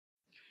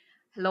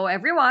Hello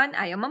everyone,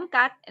 I am Ma'am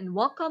Kat and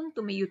welcome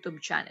to my YouTube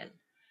channel.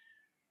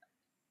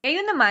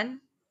 Ngayon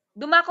naman,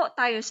 dumako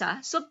tayo sa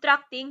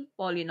subtracting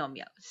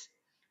polynomials.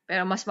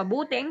 Pero mas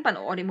mabuting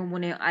panoorin mo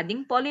muna yung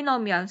adding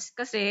polynomials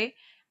kasi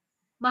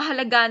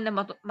mahalaga na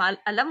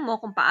alam mo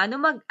kung paano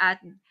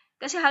mag-add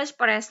kasi halos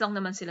parehas lang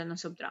naman sila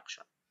ng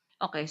subtraction.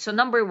 Okay, so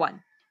number 1,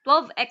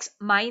 12x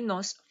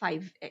minus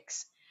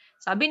 5x.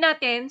 Sabi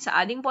natin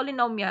sa adding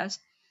polynomials,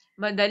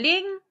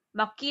 madaling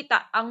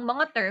makita ang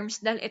mga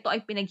terms dahil ito ay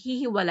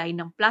pinaghihiwalay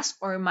ng plus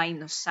or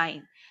minus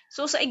sign.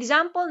 So sa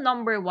example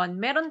number 1,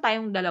 meron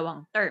tayong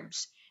dalawang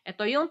terms.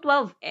 Ito yung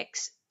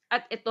 12x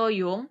at ito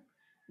yung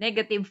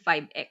negative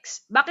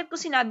 5x. Bakit ko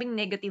sinabing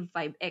negative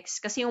 5x?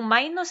 Kasi yung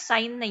minus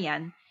sign na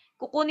yan,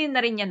 kukunin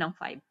na rin yan ng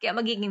 5. Kaya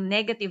magiging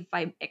negative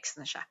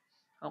 5x na siya.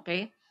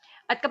 Okay?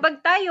 At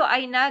kapag tayo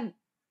ay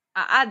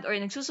nag-add or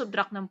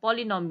nagsusubtract ng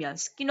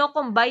polynomials,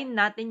 kino-combine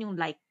natin yung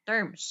like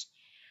terms.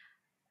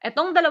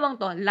 Etong dalawang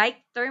to,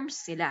 like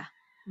terms sila.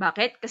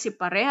 Bakit? Kasi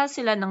parehas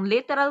sila ng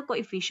literal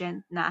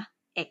coefficient na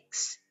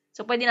x.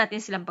 So, pwede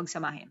natin silang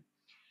pagsamahin.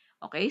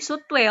 Okay?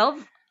 So, 12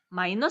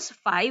 minus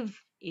 5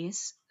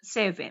 is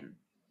 7.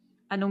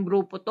 Anong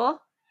grupo to?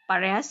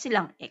 Parehas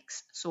silang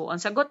x. So, ang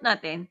sagot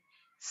natin,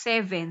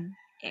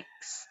 7x.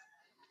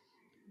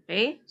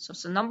 Okay? So,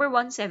 number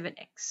 1,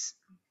 7x.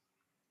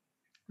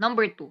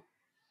 Number 2,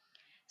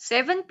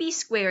 7p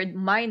squared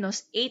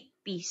minus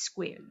 8p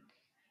squared.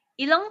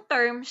 Ilang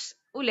terms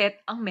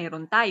ulit ang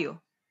meron tayo?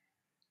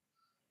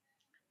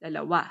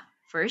 Dalawa.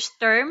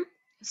 First term,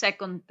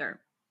 second term.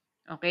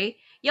 Okay?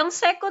 Yung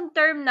second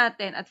term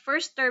natin at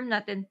first term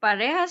natin,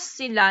 parehas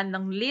sila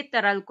ng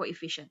literal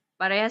coefficient.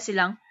 Parehas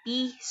silang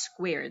p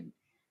squared.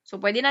 So,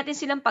 pwede natin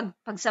silang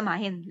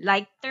pagsamahin.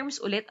 Like terms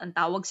ulit ang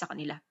tawag sa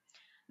kanila.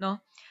 No?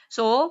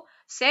 So,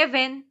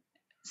 7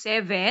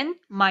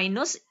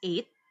 minus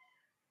 8.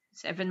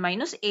 7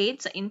 minus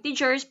 8 sa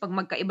integers, pag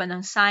magkaiba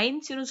ng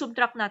sign,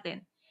 sinusubtract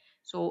natin.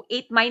 So,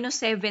 8 minus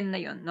 7 na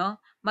yun,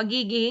 no?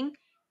 Magiging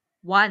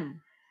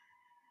 1.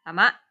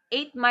 Tama?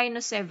 8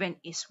 minus 7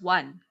 is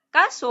 1.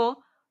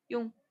 Kaso,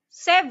 yung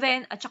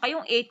 7 at saka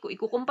yung 8, kung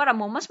ikukumpara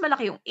mo, mas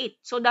malaki yung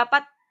 8. So,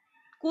 dapat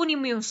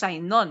kunin mo yung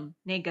sign nun,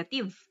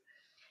 negative.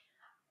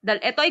 Dahil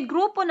ito ay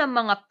grupo ng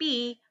mga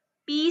p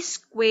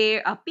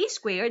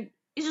squared,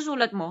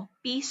 isusulat mo,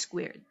 p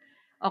squared.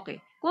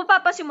 Okay. Kung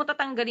mapapansin mo,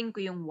 tatanggalin ko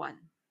yung 1.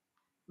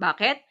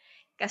 Bakit?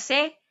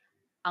 Kasi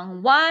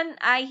ang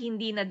 1 ay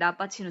hindi na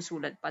dapat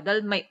sinusulat pa.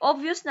 Dahil may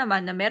obvious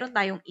naman na meron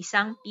tayong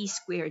isang p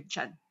squared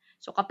dyan.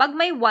 So, kapag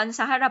may 1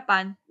 sa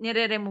harapan,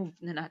 nire-remove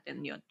na natin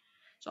yon.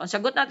 So, ang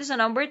sagot natin sa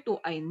number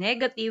 2 ay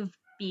negative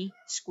p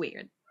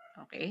squared.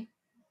 Okay?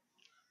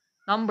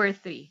 Number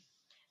 3,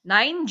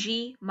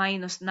 9g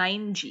minus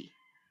 9g.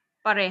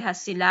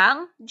 Parehas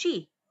silang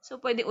g. So,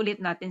 pwede ulit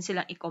natin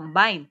silang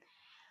i-combine.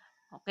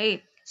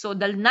 Okay. So,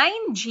 dahil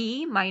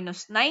 9g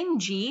minus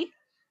 9g,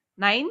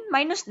 9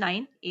 minus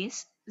 9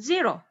 is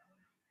 0.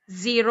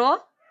 0,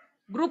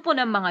 grupo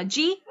ng mga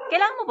g.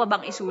 Kailangan mo pa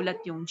bang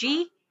isulat yung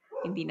g?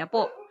 Hindi na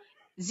po.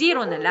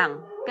 0 na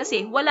lang.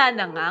 Kasi wala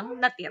na ngang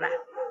natira.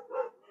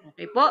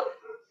 Okay po?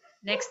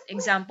 Next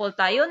example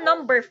tayo,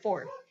 number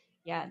 4.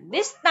 Yan.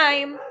 This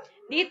time,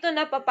 dito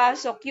na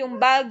papasok yung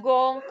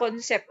bagong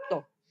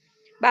konsepto.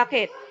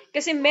 Bakit?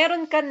 Kasi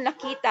meron kang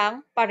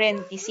nakitang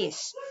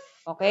parenthesis.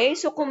 Okay?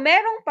 So, kung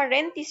merong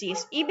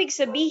parenthesis, ibig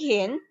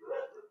sabihin,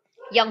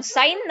 yung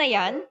sign na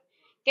yan,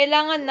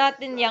 kailangan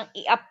natin yung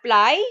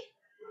i-apply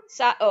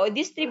o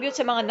distribute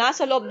sa mga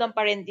nasa loob ng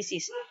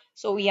parenthesis.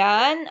 So,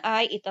 yan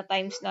ay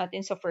ita-times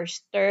natin sa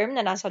first term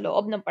na nasa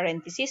loob ng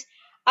parenthesis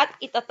at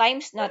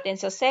ita-times natin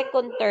sa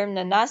second term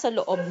na nasa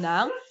loob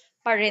ng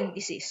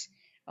parenthesis.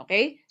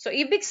 Okay? So,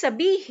 ibig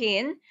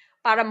sabihin,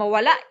 para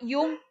mawala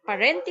yung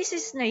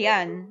parenthesis na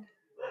yan,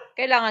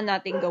 kailangan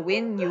natin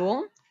gawin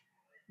yung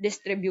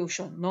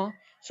distribution, no?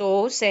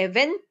 So,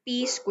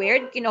 7p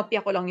squared, kinopya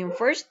ko lang yung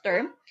first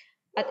term.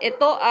 At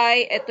ito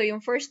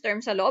yung first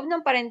term sa loob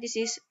ng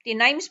parenthesis,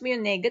 tinimes mo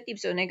yung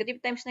negative. So, negative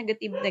times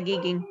negative,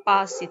 nagiging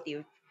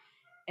positive.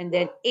 And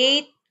then,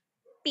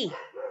 8p.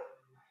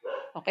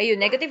 Okay, yung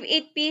negative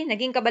 8p,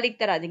 naging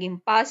kabaligtara, naging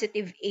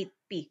positive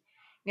 8p.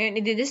 Ngayon,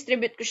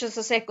 i-distribute ko siya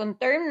sa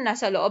second term na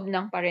nasa loob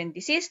ng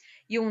parenthesis.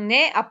 Yung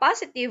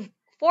positive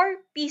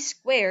 4p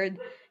squared,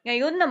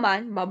 ngayon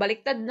naman,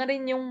 babaliktad na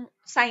rin yung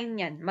sign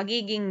yan.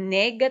 Magiging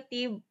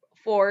negative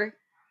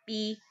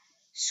 4p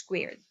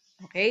squared.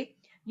 Okay?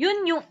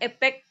 Yun yung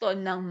epekto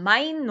ng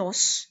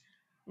minus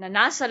na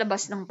nasa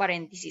labas ng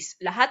parenthesis.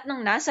 Lahat ng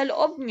nasa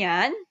loob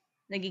niyan,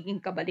 nagiging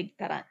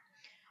kabaligtaran.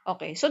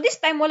 Okay, so this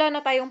time wala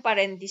na tayong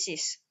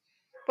parenthesis.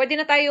 Pwede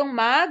na tayong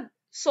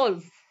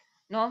mag-solve,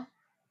 no?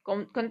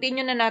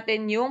 Continue na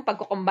natin yung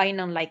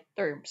pagko-combine ng like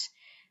terms.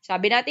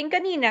 Sabi natin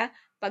kanina,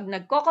 pag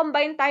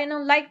nagko-combine tayo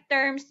ng like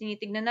terms,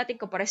 tinitignan natin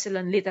kung pares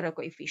silang literal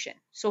coefficient.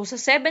 So, sa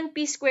 7p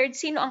squared,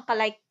 sino ang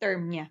ka-like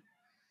term niya?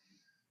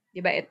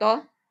 Diba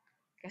ito?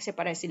 Kasi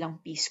pares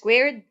silang p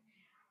squared.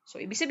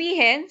 So, ibig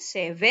sabihin,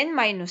 7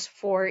 minus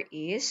 4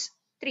 is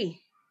 3.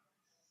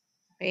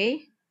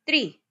 Okay?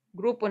 3.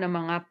 Grupo ng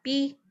mga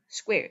p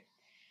squared.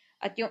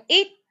 At yung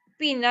 8p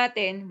P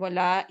natin,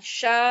 wala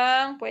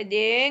siyang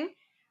pwedeng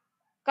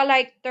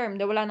ka-like term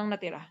na wala nang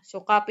natira.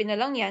 So, copy na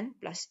lang yan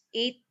plus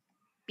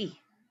 8P.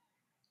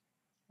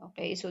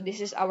 Okay, so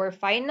this is our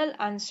final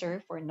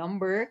answer for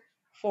number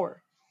 4.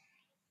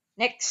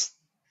 Next,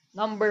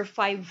 number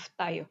 5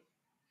 tayo.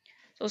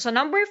 So, sa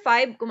number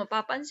 5, kung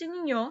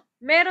mapapansin niyo,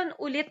 meron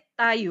ulit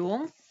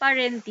tayong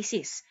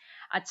parenthesis.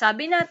 At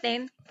sabi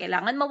natin,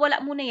 kailangan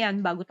mawala muna yan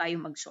bago tayo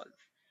mag-solve.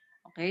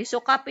 Okay, so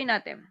copy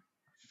natin.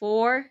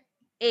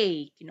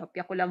 4A.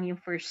 Kinopya ko lang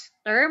yung first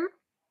term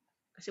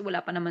kasi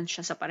wala pa naman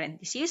siya sa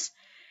parenthesis.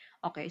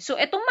 Okay, so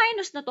itong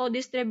minus na to,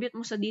 distribute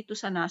mo sa dito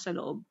sa nasa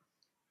loob.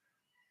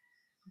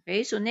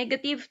 Okay, so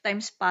negative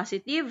times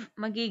positive,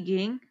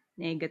 magiging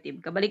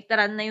negative.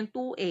 Kabaliktaran na yung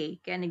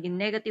 2A, kaya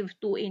naging negative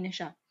 2A na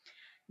siya.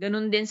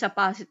 Ganun din sa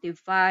positive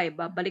 5.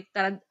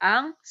 Babaliktaran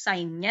ang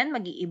sign niyan,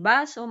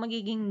 mag-iiba, so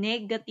magiging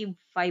negative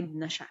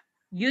 5 na siya.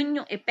 Yun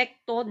yung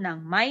epekto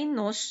ng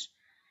minus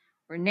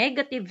or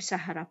negative sa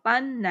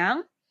harapan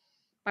ng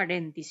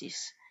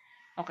parenthesis.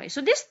 Okay,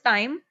 so this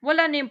time,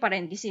 wala na yung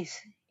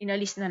parenthesis.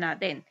 Inalis na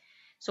natin.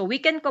 So,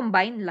 we can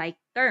combine like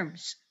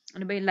terms.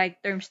 Ano ba yung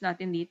like terms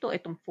natin dito?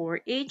 Itong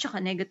 4A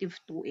tsaka negative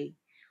 2A.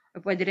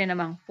 O pwede rin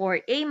namang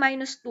 4A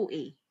minus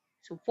 2A.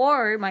 So,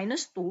 4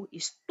 minus 2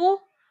 is 2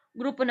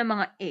 grupo ng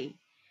mga A.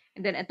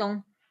 And then,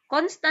 itong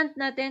constant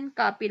natin,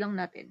 copy lang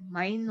natin.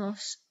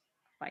 Minus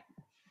 5.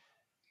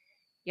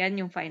 Yan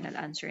yung final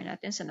answer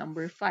natin sa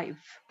number 5.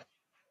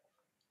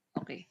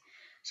 Okay.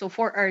 So,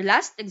 for our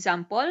last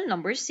example,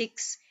 number 6,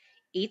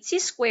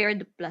 8C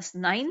squared plus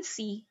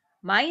 9C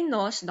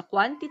minus the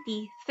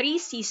quantity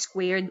 3C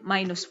squared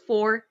minus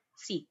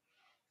 4C.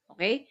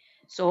 Okay?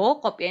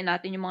 So, kopyahin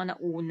natin yung mga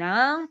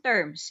naunang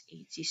terms.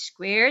 8C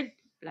squared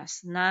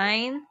plus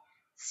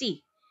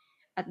 9C.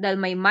 At dahil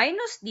may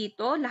minus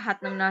dito,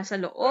 lahat ng nasa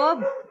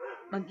loob,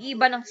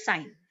 mag-iba ng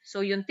sign.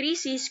 So, yung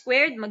 3C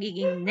squared,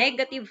 magiging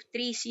negative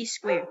 3C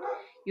squared.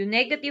 Yung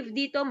negative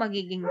dito,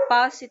 magiging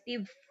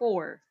positive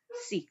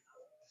 4C.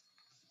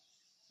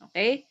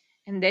 Okay?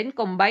 And then,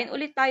 combine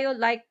ulit tayo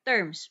like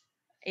terms.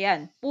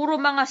 Ayan, puro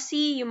mga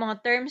C yung mga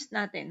terms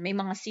natin. May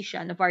mga C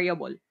siya na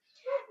variable.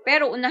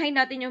 Pero unahin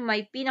natin yung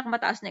may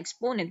pinakamataas na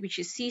exponent,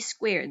 which is C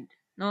squared.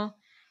 No?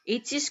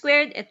 8C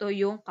squared, ito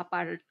yung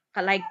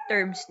ka-like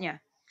terms niya.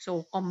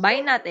 So,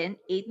 combine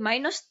natin, 8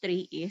 minus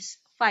 3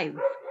 is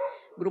 5.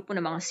 Grupo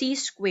ng mga C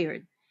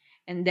squared.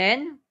 And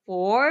then,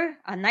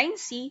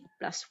 9C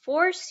plus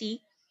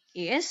 4C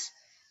is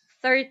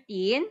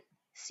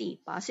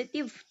 13C.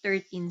 Positive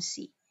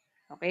 13C.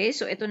 Okay,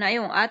 so ito na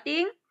yung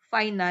ating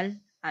final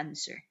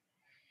answer.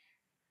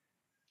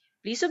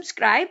 Please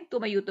subscribe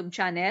to my YouTube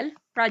channel,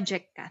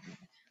 Project Kath.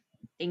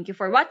 Thank you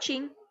for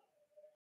watching.